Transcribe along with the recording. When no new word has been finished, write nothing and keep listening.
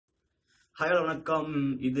Hello வணக்கம்.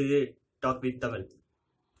 இது talk with Tamil.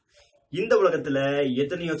 இந்த உலகத்துல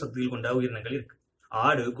எத்தனையோ சக்திகள் கொண்ட உயிரினங்கள் இருக்கு.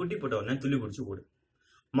 ஆடு குட்டி போட்ட உடனே துள்ளி குடிச்சு ஓடும்.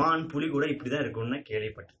 மான் புலி கூட இப்படிதான் இருக்கும்னு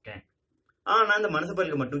கேள்விப்பட்டிருக்கேன். ஆனா இந்த மனுஷ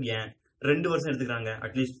பயிலுக்கு மட்டும் ஏன் 2 வருஷம் எடுத்துக்கிறாங்க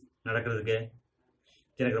அட்லீஸ்ட் நடக்கிறதுக்கு?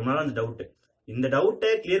 எனக்கு ரொம்ப நாள் அந்த டவுட். இந்த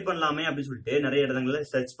டவுட்டை கிளியர் பண்ணலாமே அப்படின்னு சொல்லிட்டு நிறைய இடங்கள்ல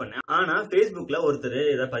சர்ச் பண்ணேன். ஆனா Facebookல ஒருத்தர்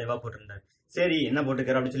ஏதாவது பதிவா போட்டிருந்தாரு. சரி என்ன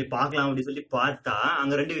போட்டுக்காரு அப்படின்னு சொல்லி பார்க்கலாம் அப்படின்னு சொல்லி பார்த்தா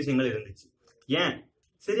அங்க 2 விஷயங்கள் இருந்துச்சு. ஏன்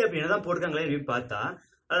சரி அப்படி என்னதான் போட்டிருக்காங்களே அப்படின்னு பார்த்தா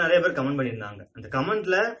அது நிறைய பேர் கமெண்ட் பண்ணியிருந்தாங்க. அந்த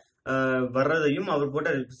கமெண்ட்ல வர்றதையும் அவர் போட்ட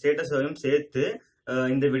ஸ்டேட்டஸையும் சேர்த்து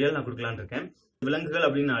இந்த வீடியோவில் நான் கொடுக்கலான்னு இருக்கேன். விலங்குகள்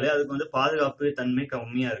அப்படின்னாலே அதுக்கு வந்து பாதுகாப்பு தன்மை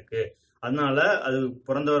கம்மியா இருக்கு. அதனால அது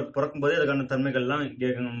பிறக்கும் போதே அதுக்கான தன்மைகள்லாம்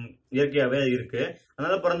இயற்கையாவே இருக்கு.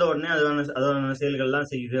 அதனால பிறந்த உடனே அதோட செயல்கள்லாம்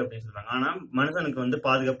செய்யுது அப்படின்னு சொல்றாங்க. ஆனா மனுஷனுக்கு வந்து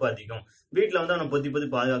பாதுகாப்பு அதிகம். வீட்டுல வந்து அவனை பொத்தி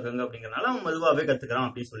பாதுகாக்குங்க அப்படிங்கறதுனால அவன் மெதுவாவே கத்துக்கிறான்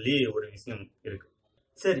அப்படின்னு சொல்லி ஒரு விஷயம் இருக்கு.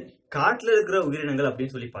 சரி, காட்டுல இருக்கிற உயிரினங்கள்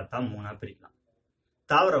அப்படின்னு சொல்லி பார்த்தா 3ஆ பிரிக்கலாம்.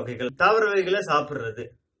 தாவர வகைகளை சாப்பிடுறது,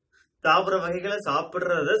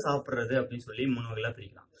 சாப்பிடுறது அப்படின்னு சொல்லி 3 வகைகளா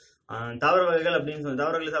பிரிக்கலாம். தாவர வகைகள் அப்படின்னு சொல்லி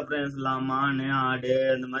தாவரங்களை சாப்பிட சொல்லலாம். மான், ஆடு,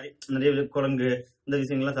 அந்த மாதிரி நிறைய குரங்கு, இந்த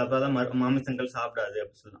விஷயங்கள்லாம் சாப்பிடாதான் மாமிசங்கள் சாப்பிடாது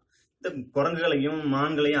அப்படின்னு சொல்லலாம். இந்த குரங்குகளையும்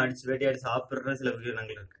மான்களையும் அடிச்சு வேட்டையாடி சாப்பிடுற சில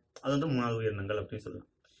உயிரினங்கள் இருக்கு. அது வந்து 3வது உயிரினங்கள் அப்படின்னு சொல்லலாம்.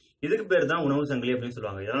 இதுக்கு பேர் தான் உணவு சங்கிலி அப்படின்னு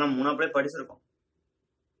சொல்லுவாங்க. இதெல்லாம் நம்ம 3ஆ படிச்சிருக்கோம்.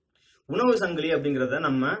 உணவு சங்கிலி அப்படிங்கிறத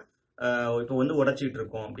நம்ம இப்போ வந்து உடைச்சிட்டு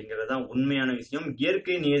இருக்கோம் அப்படிங்கறத உண்மையான விஷயம்.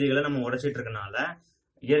 இயற்கை நியதிகளை நம்ம உடைச்சிட்டு இருக்கனால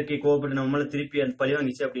இயற்கை கோவப்பட்டு நம்ம மேல திருப்பி அந்த பழி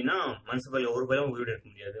வாங்கிச்சு அப்படின்னா மனுஷ பயில ஒரு பயிலும் உயிரோடு இருக்க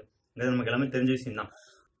முடியாது. நமக்கு எல்லாமே தெரிஞ்ச விஷயம் தான்.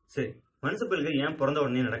 சரி, மனுஷ பயில்கள் ஏன் பிறந்த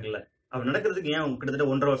உடனே நடக்கல? அப்ப நடக்கிறதுக்கு ஏன் கிட்டத்தட்ட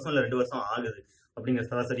 1.5 வருஷம் இல்ல 2 வருஷம் ஆகுது அப்படிங்கிற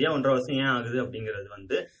சராசரியா 1.5 வருஷம் ஏன் ஆகுது அப்படிங்கிறது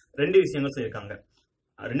வந்து 2 விஷயங்கள் சொல்லியிருக்காங்க.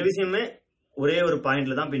 2 விஷயமே ஒரே ஒரு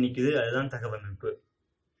பாயிண்ட்ல தான் போய் நிக்குது. அதுதான் தகவமைப்பு.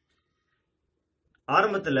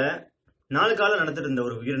 ஆரம்பத்துல 4 காலம் நடந்துட்டு இருந்த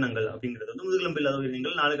ஒரு உயிரினங்கள் அப்படிங்கிறது வந்து முதுகெலும்பு இல்லாத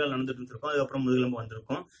உயிரினங்கள் 4 காலம் நடந்துட்டு இருந்திருக்கும். அதுக்கப்புறம் முதுகெலும்பு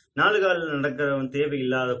வந்திருக்கும். 4 காலம் நடக்கிற தேவை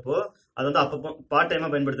இல்லாதப்போ அது வந்து அப்பப்போ பார்ட் டைமா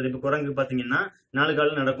பயன்படுத்துறது. இப்போ குரங்கு பாத்தீங்கன்னா 4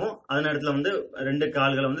 காலம் நடக்கும். அதே நேரத்துல வந்து 2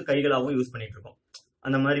 கால்களை வந்து கைகளாகவும் யூஸ் பண்ணிட்டு இருக்கோம்.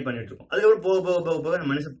 அந்த மாதிரி பண்ணிட்டு இருக்கோம். அதுக்கப்புறம் போக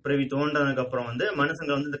மனுஷ பிறவி தோன்றதுக்கு அப்புறம் வந்து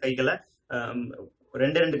மனுஷங்க வந்து இந்த கைகளை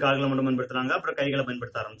 2 கால்களை மட்டும் பயன்படுத்துறாங்க. அப்புறம் கைகளை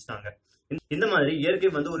பயன்படுத்த ஆரம்பிச்சிட்டாங்க. இந்த மாதிரி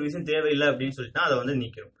இயற்கை வந்து ஒரு விஷயம் தேவையில்லை அப்படின்னு சொல்லிட்டு அதை வந்து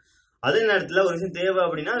நீக்கிறோம். அதே நேரத்துல ஒரு விஷயம் தேவை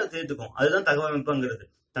அப்படின்னா அதை சேர்த்துக்கும். அதுதான் தகவமைப்புங்கிறது.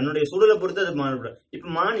 தன்னுடைய சூழலை பொறுத்து அது மாறுபடும். இப்ப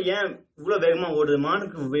மான் ஏன் இவ்வளவு வேகமா ஓடுது?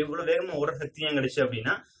 மானுக்கு இவ்வளவு வேகமா ஓடுற சக்தி ஏன் கிடைச்சு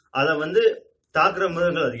அப்படின்னா அதை வந்து தாக்குற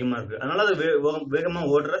மிருகங்கள் அதிகமா இருக்கு. அதனால அது வேகமா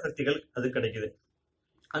ஓடுற சக்திகள் அது கிடைக்குது.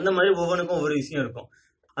 அந்த மாதிரி ஒவ்வொன்றுக்கும் ஒவ்வொரு விஷயம் இருக்கும்.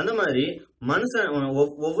 அந்த மாதிரி மனுஷன்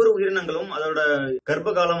ஒவ்வொரு உயிரினங்களும் அதோட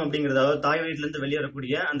கர்ப்ப காலம் அப்படிங்கிறது, அதாவது தாய் வயிற்றுல இருந்து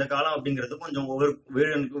வெளியேறக்கூடிய அந்த காலம் அப்படிங்கிறது கொஞ்சம் ஒவ்வொரு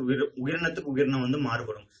உயிரினத்துக்கு உயிரினம் வந்து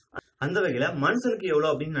மாறுபடும். அந்த வகையில மனுஷனுக்கு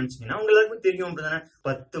எவ்வளவு அப்படின்னு நினைச்சீங்கன்னா உங்க எல்லாருக்கும் தெரியும் அப்படிதானே.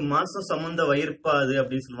 10 மாசம் சமந்த வயிற்பாது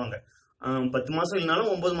அப்படின்னு சொல்லுவாங்க. 10 மாசம் இல்லைனாலும்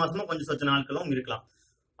 9 மாசமா கொஞ்சம் சொச்ச நாட்களும் இருக்கலாம்.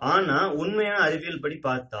 ஆனா உண்மையான அறிவியல் படி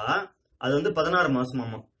பார்த்தா அது வந்து 16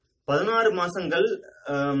 மாசமாமா. 16 மாசங்கள்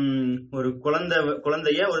ஒரு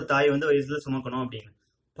குழந்தைய ஒரு தாய் வந்து வயசுல சுமக்கணும் அப்படின்னு.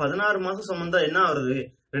 16 மாசம் சுமந்தா என்ன ஆகுறது?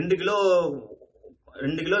 2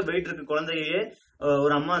 கிலோ வெயிட் இருக்க குழந்தையே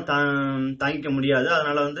ஒரு அம்மா தாங்கிக்க முடியாது.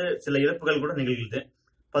 அதனால வந்து சில இறப்புகள் கூட நிகழ்கிறது.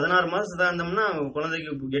 16 மாசம் தான் இருந்தோம்னா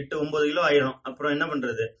குழந்தைக்கு 8-9 கிலோ ஆயிடும். அப்புறம் என்ன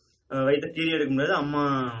பண்றது? வயிற்ற கீறி எடுக்க முடியாது.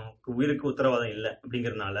 அம்மாவுக்கு உயிருக்கு உத்தரவாதம் இல்லை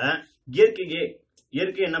அப்படிங்கறதுனால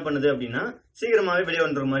இயற்கை என்ன பண்ணுது அப்படின்னா சீக்கிரமாவே வெளியே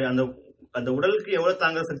வந்துற மாதிரி அந்த உடலுக்கு எவ்வளவு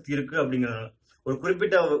தாங்குற சக்தி இருக்கு அப்படிங்கறதுனால ஒரு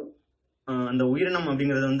குறிப்பிட்ட அந்த உயிரினம்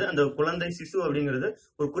அப்படிங்கிறது வந்து அந்த குழந்தை சிசு அப்படிங்கிறது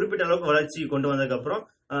ஒரு குறிப்பிட்ட அளவுக்கு வளர்ச்சி கொண்டு வந்ததுக்கு அப்புறம்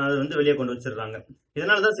அது வந்து வெளியே கொண்டு வச்சிடுறாங்க.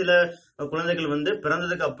 இதனாலதான் சில குழந்தைகள் வந்து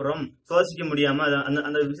பிறந்ததுக்கு அப்புறம் சுவாசிக்க முடியாம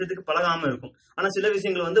அந்த விஷயத்துக்கு பழகாம இருக்கும். ஆனா சில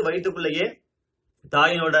விஷயங்கள் வந்து வயிற்றுக்குள்ளேயே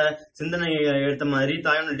தாயோட சிந்தனையை ஏற்ற மாதிரி,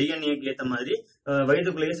 தாயோட டிஎன்ஏக்கு ஏற்ற மாதிரி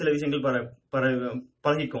வயிற்றுக்குள்ளேயே சில விஷயங்கள்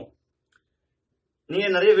பழகிக்கும். நீங்க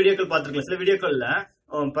நிறைய வீடியோக்கள் பார்த்திருக்கலாம். சில வீடியோக்கள்ல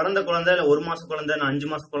பிறந்த குழந்தை இல்ல 1 மாச குழந்தை, 5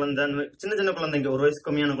 மாச குழந்தை, சின்ன குழந்தைங்க, 1 வயசு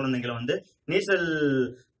கம்மியான குழந்தைங்களை வந்து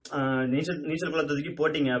நீச்சல் குளத்துக்கு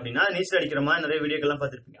போட்டீங்க அப்படின்னா நீச்சல் அடிக்கிற மாதிரி நிறைய வீடியோக்கள்லாம்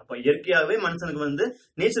பார்த்திருப்பீங்க. அப்ப இயற்கையாகவே மனுஷனுக்கு வந்து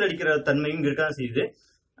நீச்சல் அடிக்கிற தன்மையும் இருக்கதான் செய்யுது.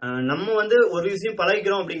 நம்ம வந்து ஒரு விஷயம்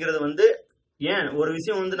பழகிக்கிறோம் அப்படிங்கறது வந்து ஏன் ஒரு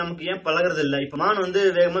விஷயம் வந்து நமக்கு ஏன் பழகிறது இல்லை? இப்ப மான் வந்து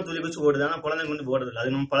வேகமா துள்ளி குச்சி ஓடுது. ஆனா குழந்தைங்க வந்து ஓடுறது இல்லை.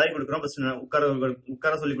 அது நம்ம பழகி கொடுக்குறோம்.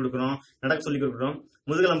 உட்கார சொல்லி கொடுக்குறோம், நடக்க சொல்லி கொடுக்குறோம்,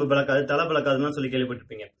 முதுகெலும்பு பழக்காது, தலை பழக்காதுன்னு சொல்லி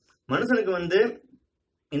கேள்விப்பட்டிருப்பீங்க. மனுஷனுக்கு வந்து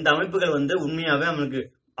இந்த அமைப்புகள் வந்து உண்மையாவே அவனுக்கு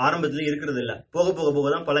ஆரம்பத்துல இருக்கிறது இல்ல.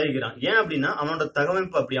 போக தான் பழகிக்கிறான். ஏன் அப்படின்னா அவனோட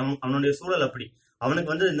தகவமைப்பு அப்படி, அவனுடைய சூழல் அப்படி.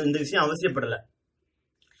 அவனுக்கு வந்து இந்த விஷயம் அவசியப்படல.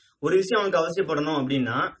 ஒரு விஷயம் அவனுக்கு அவசியப்படணும்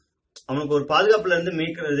அப்படின்னா அவனுக்கு ஒரு பாதுகாப்புல இருந்து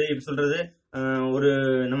மீட்கிறது, இப்படி சொல்றது, ஒரு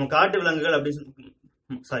நம்ம காட்டு விலங்குகள் அப்படி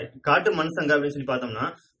காட்டு மனுஷங்க அப்படின்னு சொல்லி பார்த்தோம்னா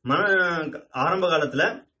ஆரம்ப காலத்துல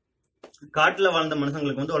காட்டுல வாழ்ந்த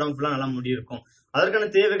மனுஷங்களுக்கு வந்து உடம்பு ஃபுல்லா நல்லா முடி இருக்கும். அதற்கான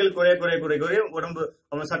தேவைகள் குறைய குறைய குறைய குறைய உடம்பு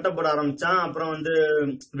அவன் சட்டை போட ஆரம்பிச்சான். அப்புறம் வந்து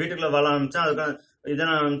வீட்டுக்குள்ள வாழ ஆரம்பிச்சான். அதுக்கான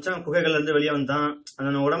இதெல்லாம் ஆரம்பிச்சான். குகைகள்ல இருந்து வெளியே வந்தான்.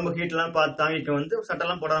 அந்த உடம்பு ஹீட் எல்லாம் பார்த்து தாங்கிக்க வந்து சட்டை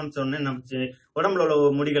எல்லாம் போட ஆரம்பிச்ச உடனே என்ன ஆச்சு, உடம்புல உள்ள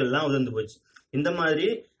முடிகள் எல்லாம் உதிர்ந்து போச்சு. இந்த மாதிரி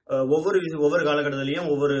ஒவ்வொரு காலகட்டத்திலையும்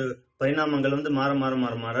ஒவ்வொரு பரிணாமங்கள் வந்து மாற மாற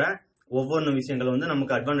மாற மாற ஒவ்வொரு விஷயங்கள் வந்து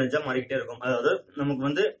நமக்கு அட்வான்டேஜா மாறிக்கிட்டே இருக்கும். அதாவது நமக்கு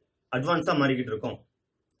வந்து அட்வான்ஸா மாறிக்கிட்டு இருக்கும்.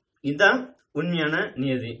 இதுதான் உண்மையான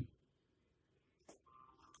நியதி.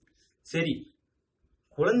 சரி,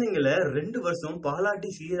 குழந்தைங்களை 2 வருஷம் பாலாட்டி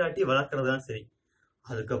சீராட்டி வளர்க்கறதுதான் சரி.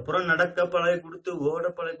 அதுக்கப்புறம் நடக்க பழகி கொடுத்து ஓட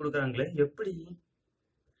பழகி கொடுக்குறாங்களே எப்படி?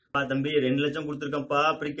 தம்பி 2 லட்சம் கொடுத்துருக்கப்பா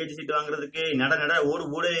ப்ரீகேஜி சீட் வாங்குறதுக்கு, நட ஓடு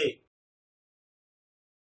ஓடு